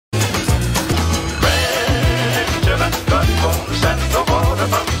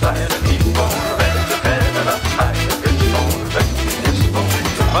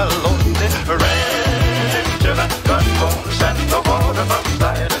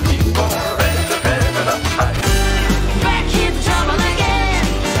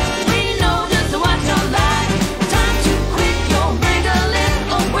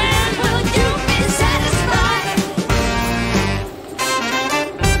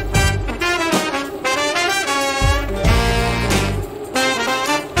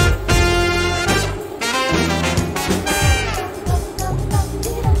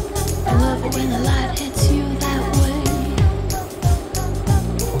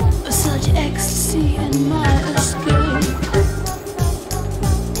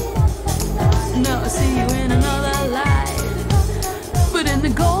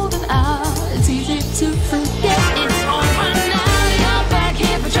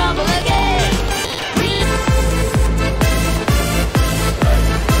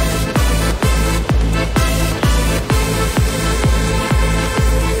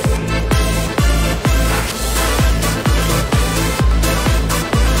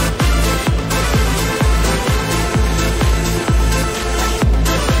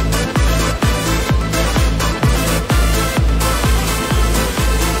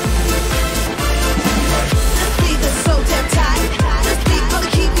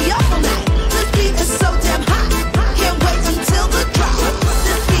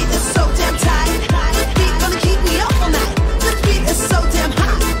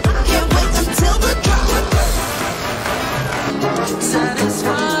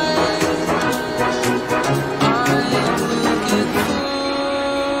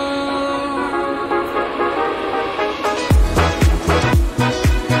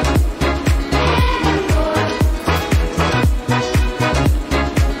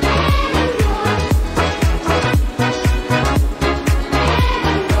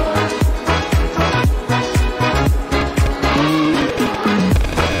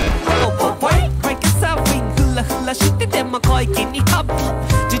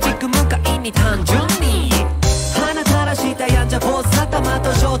自軸向かいに単純に鼻垂らしたやんじゃ坊主頭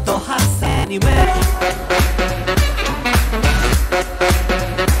とショート発声に目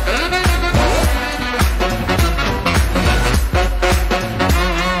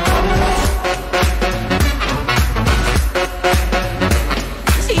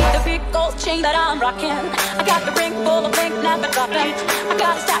That I'm rocking. I got the ring full of pink, never dropping. I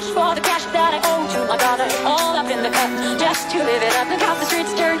got a stash for the cash that I owe to my daughter. All up in the cup, just to live it up. Look how the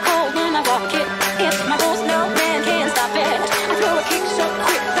streets turn cold when I walk it. It's my ghost, no man can stop it. I throw a kick so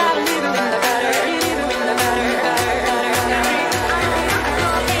quick that I leave her in the gutter. Leave her in the gutter.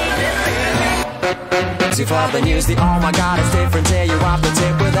 See for the news, the oh my god, it's different here. You off the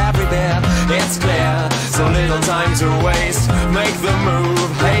tip with every beer. It's clear, so little time to waste. Make the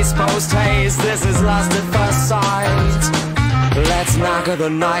move, haste post haste. This is last at first sight. Let's knock at the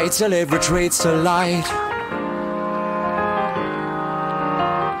night till it retreats to light.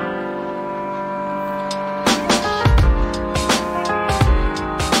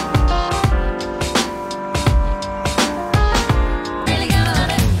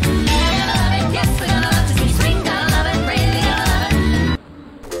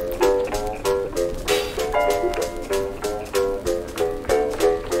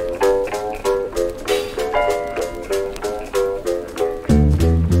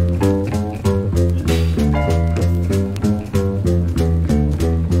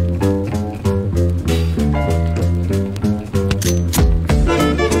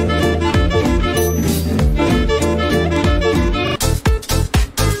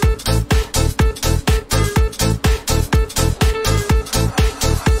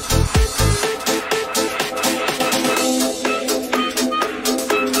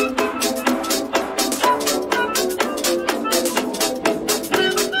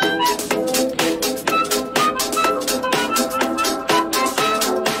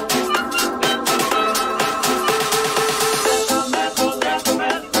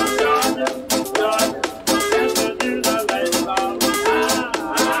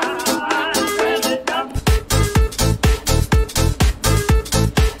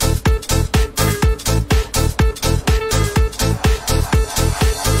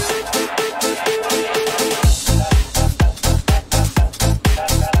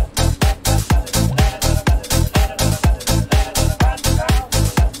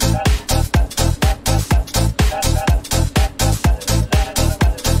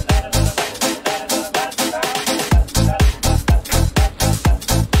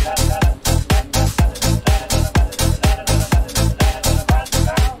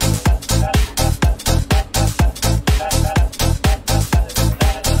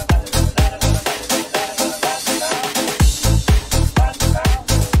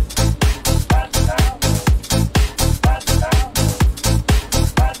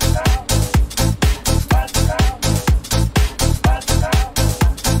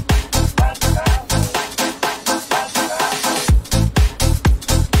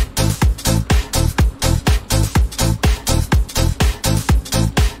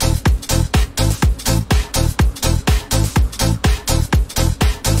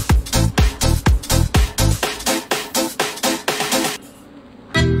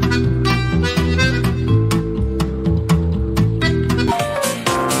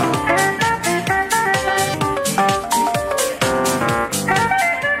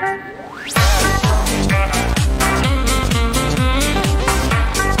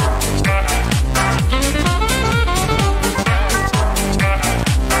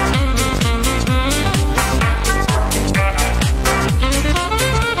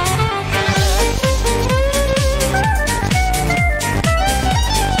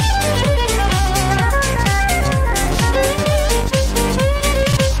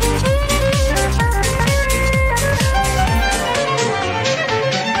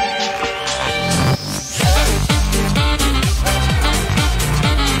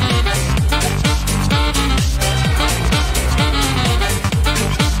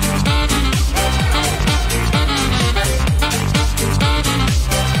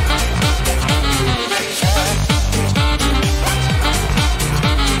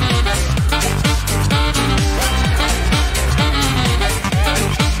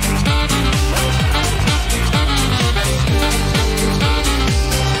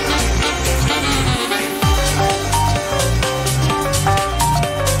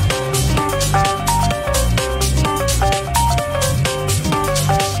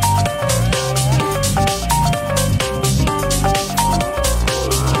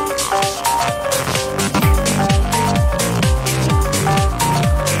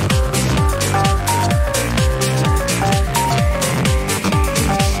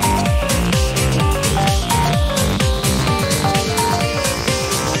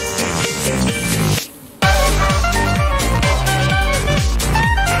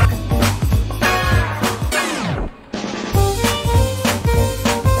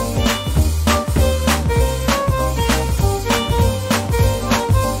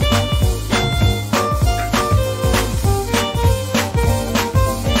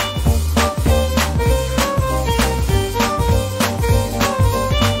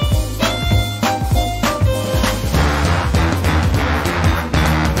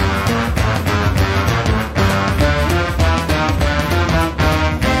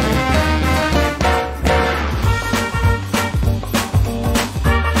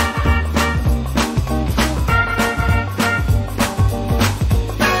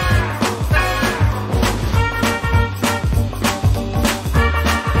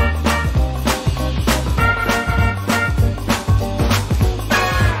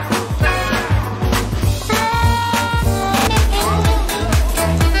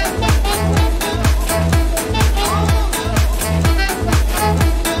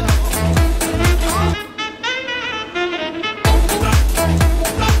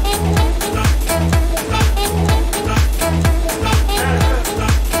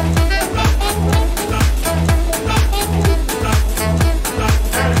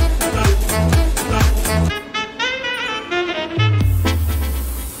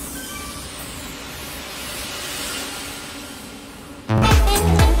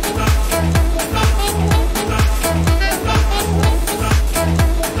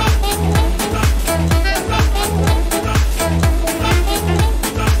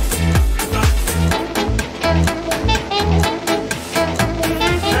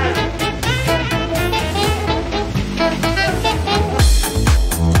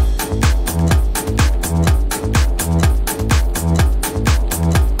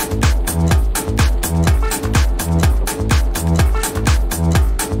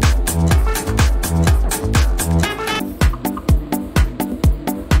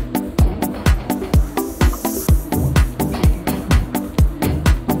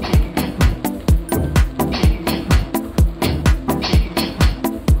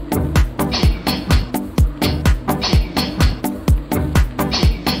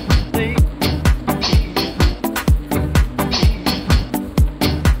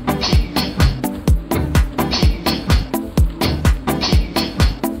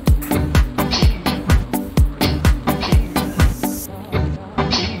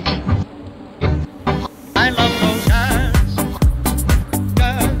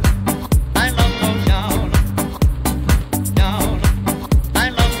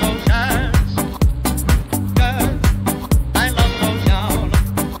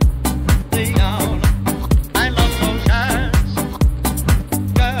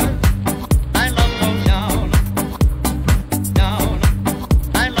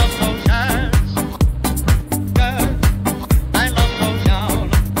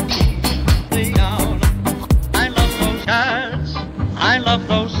 love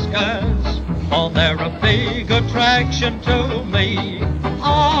those skirts, for they're a big attraction to me.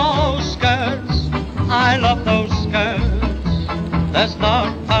 Oh, skirts, I love those skirts. There's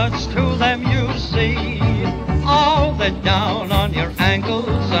not much to them, you see. Oh, they're down on your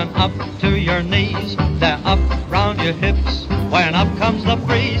ankles and up to your knees. They're up round your hips when up comes the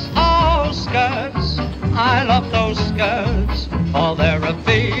breeze. Oh, skirts, I love those skirts, for they're a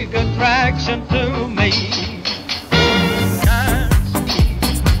big attraction to me.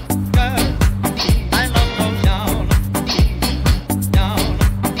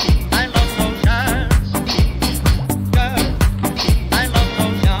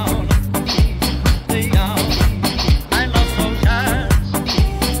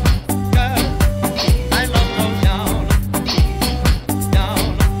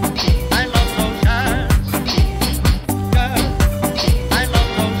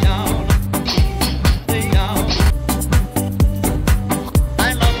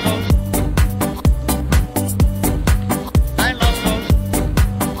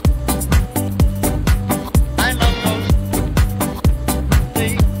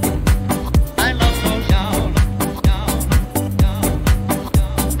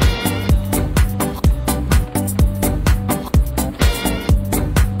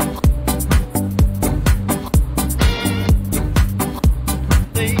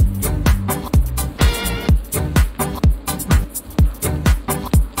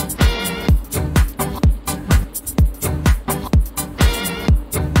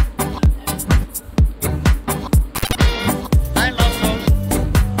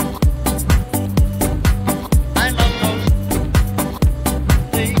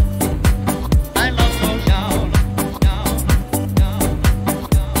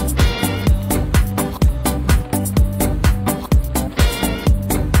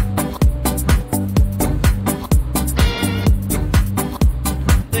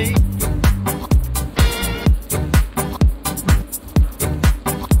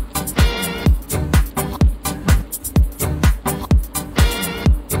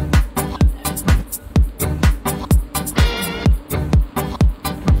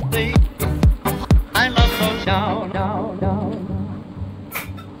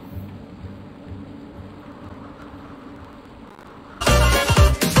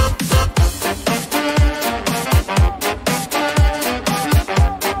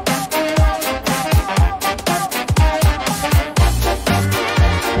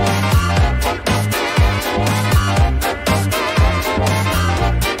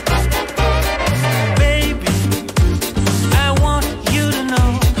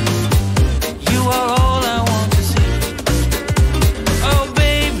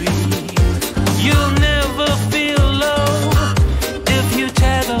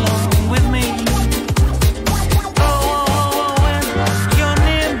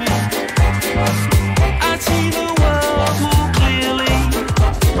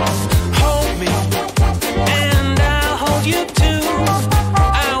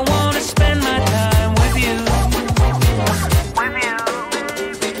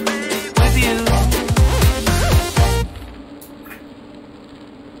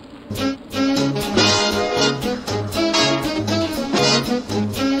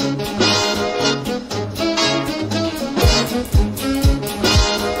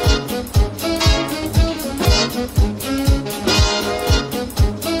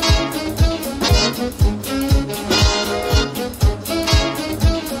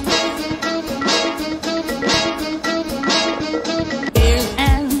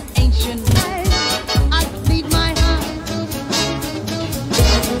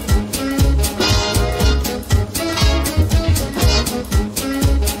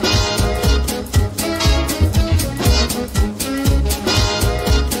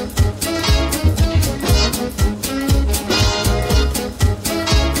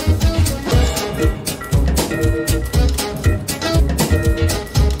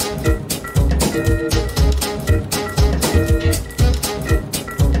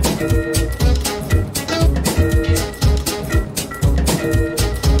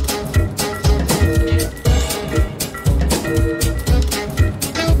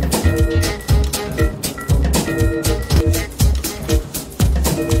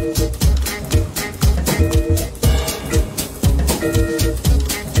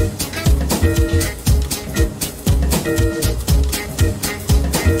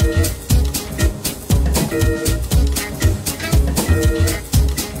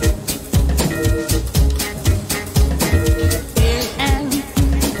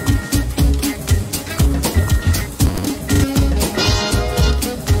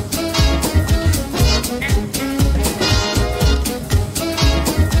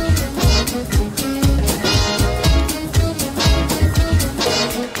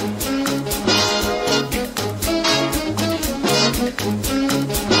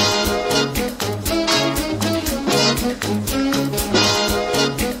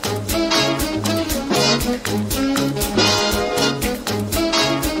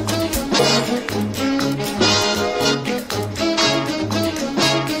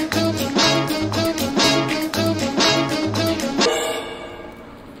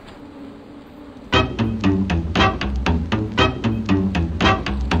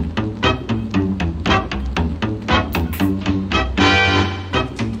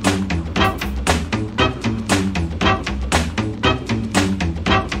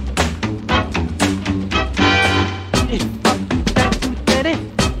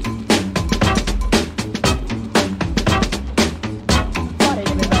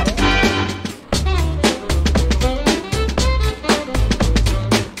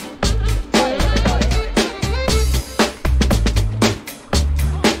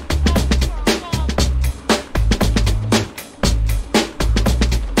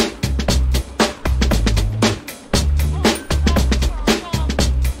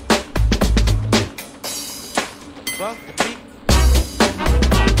 bump the beat.